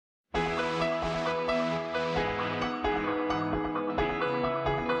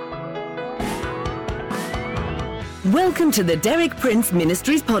Welcome to the Derek Prince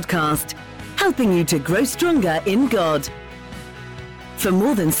Ministries podcast, helping you to grow stronger in God. For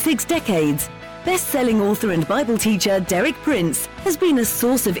more than 6 decades, best-selling author and Bible teacher Derek Prince has been a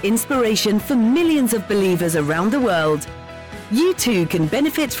source of inspiration for millions of believers around the world. You too can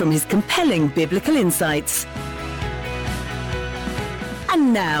benefit from his compelling biblical insights.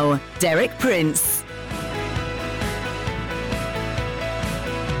 And now, Derek Prince.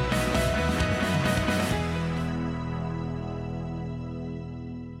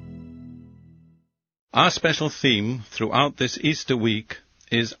 Our special theme throughout this Easter week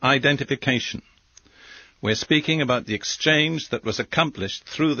is identification. We're speaking about the exchange that was accomplished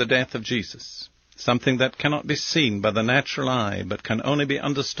through the death of Jesus, something that cannot be seen by the natural eye, but can only be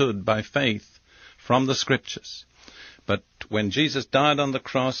understood by faith from the Scriptures. But when Jesus died on the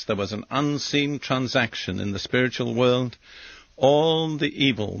cross, there was an unseen transaction in the spiritual world. All the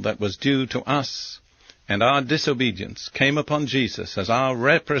evil that was due to us and our disobedience came upon Jesus as our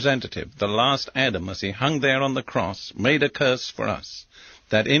representative, the last Adam, as he hung there on the cross, made a curse for us,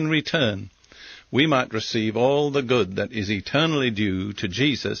 that in return we might receive all the good that is eternally due to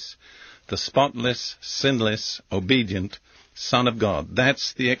Jesus, the spotless, sinless, obedient Son of God.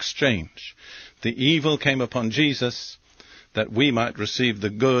 That's the exchange. The evil came upon Jesus that we might receive the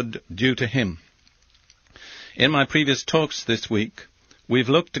good due to him. In my previous talks this week, we've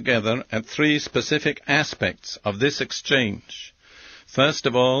looked together at 3 specific aspects of this exchange. First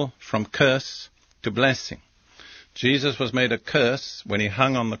of all, from curse to blessing. Jesus was made a curse when he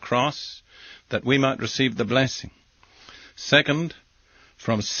hung on the cross, that we might receive the blessing. Second,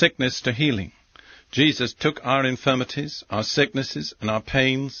 from sickness to healing. Jesus took our infirmities, our sicknesses, and our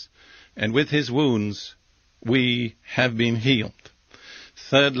pains, and with his wounds we have been healed.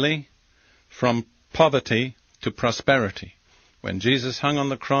 Thirdly, from poverty to prosperity. When Jesus hung on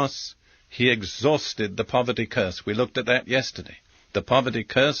the cross, he exhausted the poverty curse. We looked at that yesterday. The poverty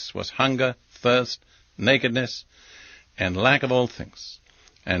curse was hunger, thirst, nakedness, and lack of all things.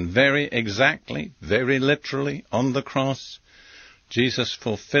 And very exactly, very literally, on the cross, Jesus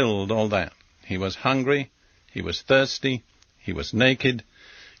fulfilled all that. He was hungry, he was thirsty, he was naked,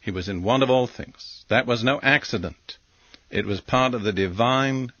 he was in want of all things. That was no accident. It was part of the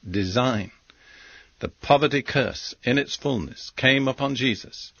divine design. The poverty curse, in its fullness, came upon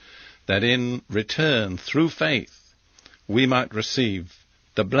Jesus, that in return, through faith, we might receive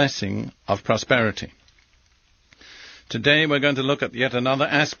the blessing of prosperity. Today we're going to look at yet another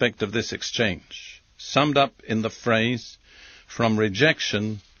aspect of this exchange, summed up in the phrase, from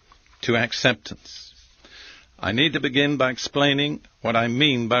rejection to acceptance. I need to begin by explaining what I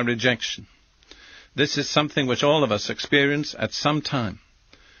mean by rejection. This is something which all of us experience at some time,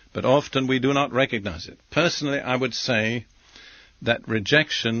 but often we do not recognize it. Personally, I would say that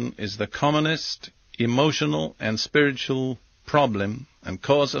rejection is the commonest emotional and spiritual problem and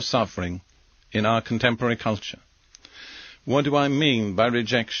cause of suffering in our contemporary culture. What do I mean by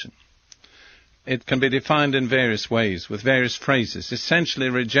rejection? It can be defined in various ways, with various phrases. Essentially,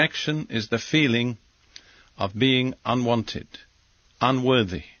 rejection is the feeling of being unwanted,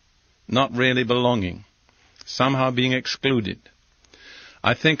 unworthy, not really belonging, somehow being excluded.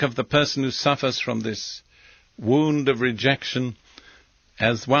 I think of the person who suffers from this wound of rejection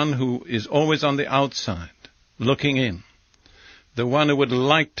as one who is always on the outside, looking in, the one who would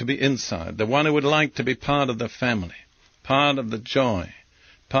like to be inside, the one who would like to be part of the family, part of the joy,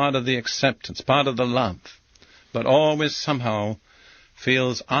 part of the acceptance, part of the love, but always somehow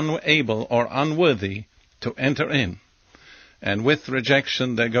feels unable or unworthy to enter in. And with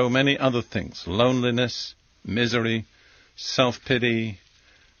rejection there go many other things: loneliness, misery, self-pity,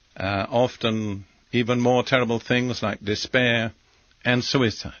 often even more terrible things like despair and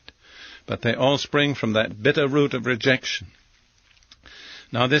suicide. But they all spring from that bitter root of rejection.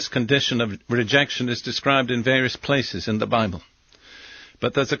 Now, this condition of rejection is described in various places in the Bible.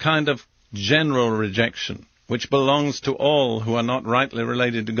 But there's a kind of general rejection which belongs to all who are not rightly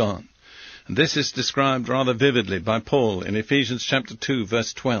related to God. And this is described rather vividly by Paul in Ephesians chapter 2,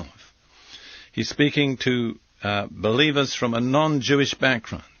 verse 12. He's speaking to believers from a non-Jewish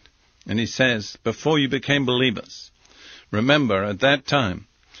background. And he says, before you became believers, remember at that time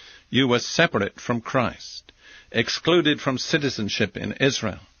you were separate from Christ, excluded from citizenship in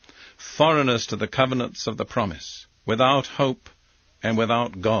Israel, foreigners to the covenants of the promise, without hope and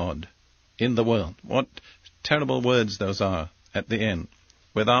without God in the world. What terrible words those are at the end.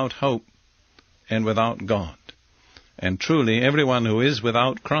 Without hope and without God. And truly, everyone who is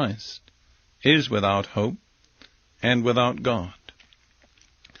without Christ is without hope and without God.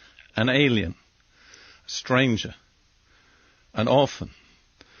 An alien, a stranger, an orphan,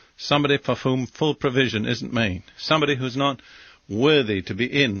 somebody for whom full provision isn't made, somebody who's not worthy to be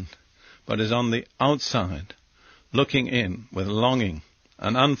in, but is on the outside, looking in with longing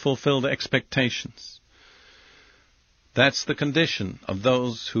and unfulfilled expectations. That's the condition of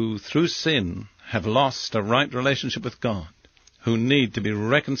those who, through sin, have lost a right relationship with God, who need to be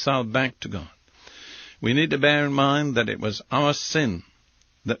reconciled back to God. We need to bear in mind that it was our sin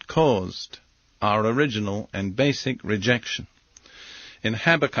that caused our original and basic rejection. In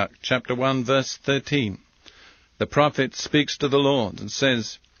Habakkuk chapter 1 verse 13, the prophet speaks to the Lord and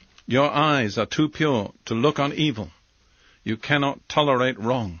says, "Your eyes are too pure to look on evil. You cannot tolerate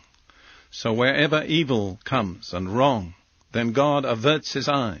wrong. So wherever evil comes and wrong, then God averts his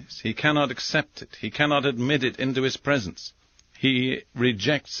eyes. He cannot accept it. He cannot admit it into his presence. He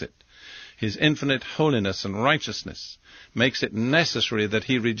rejects it. His infinite holiness and righteousness makes it necessary that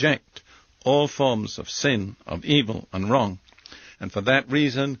he reject all forms of sin, of evil and wrong. And for that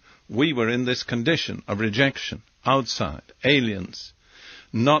reason, we were in this condition of rejection, outside, aliens,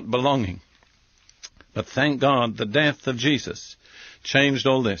 not belonging. But thank God, the death of Jesus changed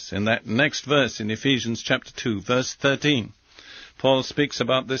all this. In that next verse in Ephesians chapter 2, verse 13, Paul speaks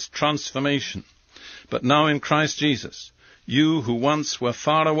about this transformation. But now in Christ Jesus, you who once were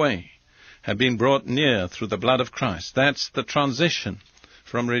far away have been brought near through the blood of Christ. That's the transition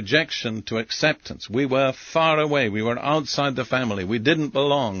from rejection to acceptance. We were far away. We were outside the family. We didn't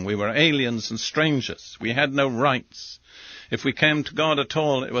belong. We were aliens and strangers. We had no rights. If we came to God at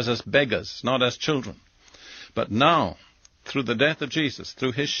all, it was as beggars, not as children. But now, through the death of Jesus,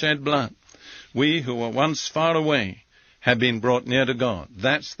 through his shed blood, we who were once far away have been brought near to God.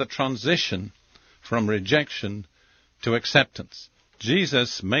 That's the transition from rejection to acceptance.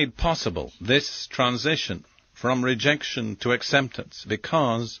 Jesus made possible this transition from rejection to acceptance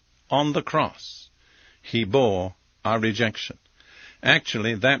because on the cross he bore our rejection.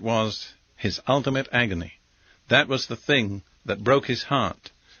 Actually, that was his ultimate agony. That was the thing that broke his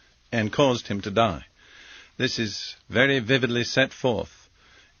heart and caused him to die. This is very vividly set forth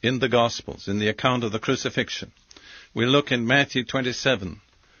in the Gospels, in the account of the crucifixion. We look in Matthew 27,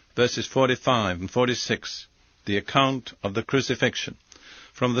 verses 45 and 46, the account of the crucifixion.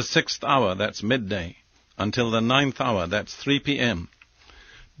 From the 6th hour, that's midday, until the 9th hour, that's 3 p.m.,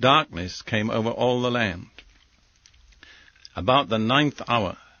 darkness came over all the land. About the 9th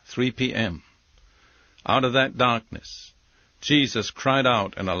hour, 3 p.m., out of that darkness, Jesus cried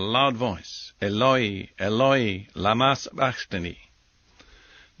out in a loud voice, "Eloi, Eloi, lama sabachthani."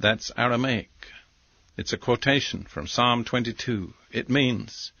 That's Aramaic. It's a quotation from Psalm 22. It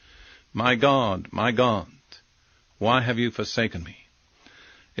means, my God, why have you forsaken me?"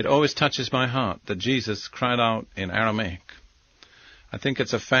 It always touches my heart that Jesus cried out in Aramaic. I think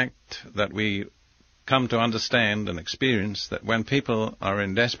it's a fact that we come to understand and experience that when people are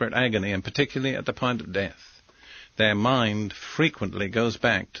in desperate agony, and particularly at the point of death, their mind frequently goes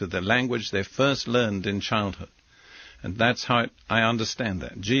back to the language they first learned in childhood. And that's how I understand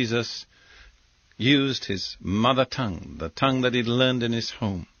that. Jesus used his mother tongue, the tongue that he'd learned in his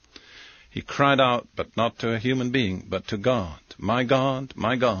home. He cried out, but not to a human being, but to God, my God,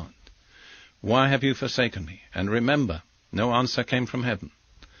 why have you forsaken me?" And remember, no answer came from heaven.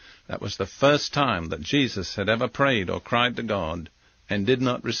 That was the first time that Jesus had ever prayed or cried to God and did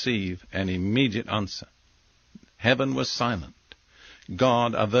not receive an immediate answer. Heaven was silent.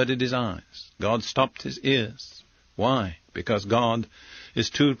 God averted his eyes. God stopped his ears. Why? Because God is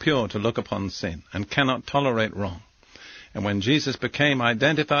too pure to look upon sin and cannot tolerate wrong. And when Jesus became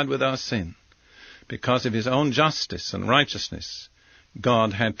identified with our sin, because of his own justice and righteousness,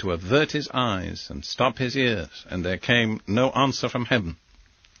 God had to avert his eyes and stop his ears, and there came no answer from heaven.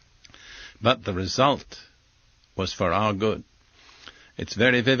 But the result was for our good. It's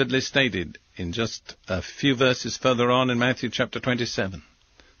very vividly stated in just a few verses further on in Matthew chapter 27,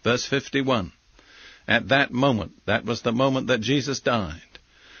 verse 51. At that moment, that was the moment that Jesus died,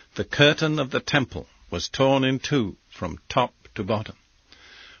 the curtain of the temple was torn in two from top to bottom.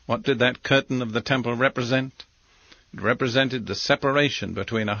 What did that curtain of the temple represent? It represented the separation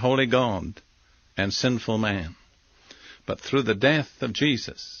between a holy God and sinful man. But through the death of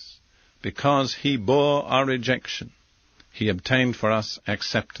Jesus, because he bore our rejection, he obtained for us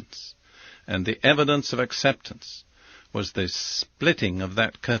acceptance. And the evidence of acceptance was the splitting of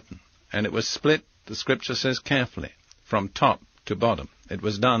that curtain. And it was split, the Scripture says carefully, from top to bottom. It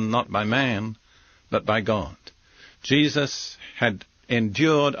was done not by man, but by God. Jesus had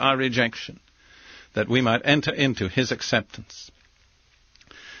endured our rejection, that we might enter into his acceptance.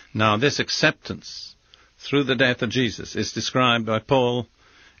 Now, this acceptance through the death of Jesus is described by Paul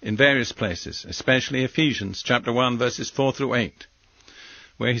in various places, especially Ephesians chapter 1, verses 4 through 8,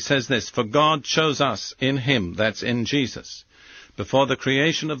 where he says this, "For God chose us in him," that's in Jesus, "before the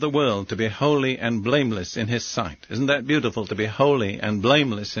creation of the world to be holy and blameless in his sight." Isn't that beautiful, to be holy and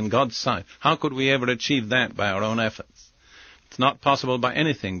blameless in God's sight? How could we ever achieve that by our own efforts? It's not possible by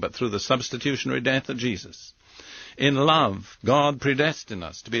anything but through the substitutionary death of Jesus. In love, God predestined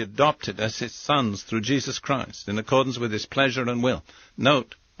us to be adopted as his sons through Jesus Christ, in accordance with his pleasure and will.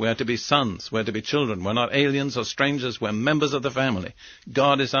 Note, we are to be sons, we are to be children. We're not aliens or strangers, we're members of the family.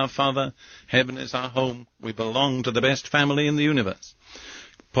 God is our Father, heaven is our home. We belong to the best family in the universe.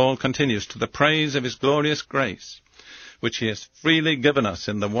 Paul continues, "To the praise of his glorious grace, which he has freely given us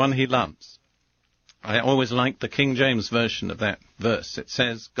in the one he loves." I always like the King James version of that verse. It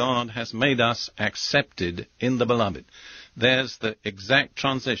says, "God has made us accepted in the beloved." There's the exact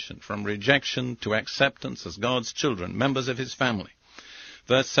transition from rejection to acceptance as God's children, members of his family.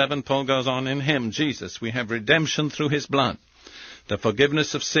 Verse 7, Paul goes on, "In him, Jesus, we have redemption through his blood, the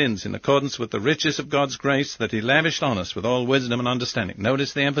forgiveness of sins in accordance with the riches of God's grace that he lavished on us with all wisdom and understanding."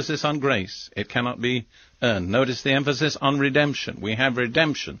 Notice the emphasis on grace. It cannot be earned. Notice the emphasis on redemption. We have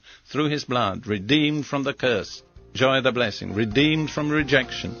redemption through his blood, redeemed from the curse, enjoy the blessing, redeemed from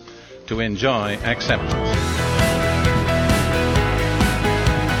rejection to enjoy acceptance.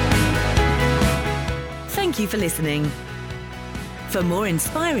 Thank you for listening. For more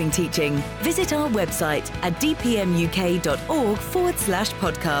inspiring teaching, visit our website at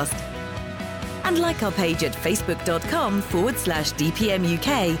dpmuk.org/podcast. And like our page at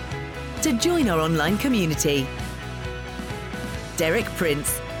facebook.com/dpmuk to join our online community. Derek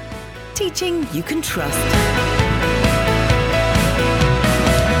Prince, teaching you can trust.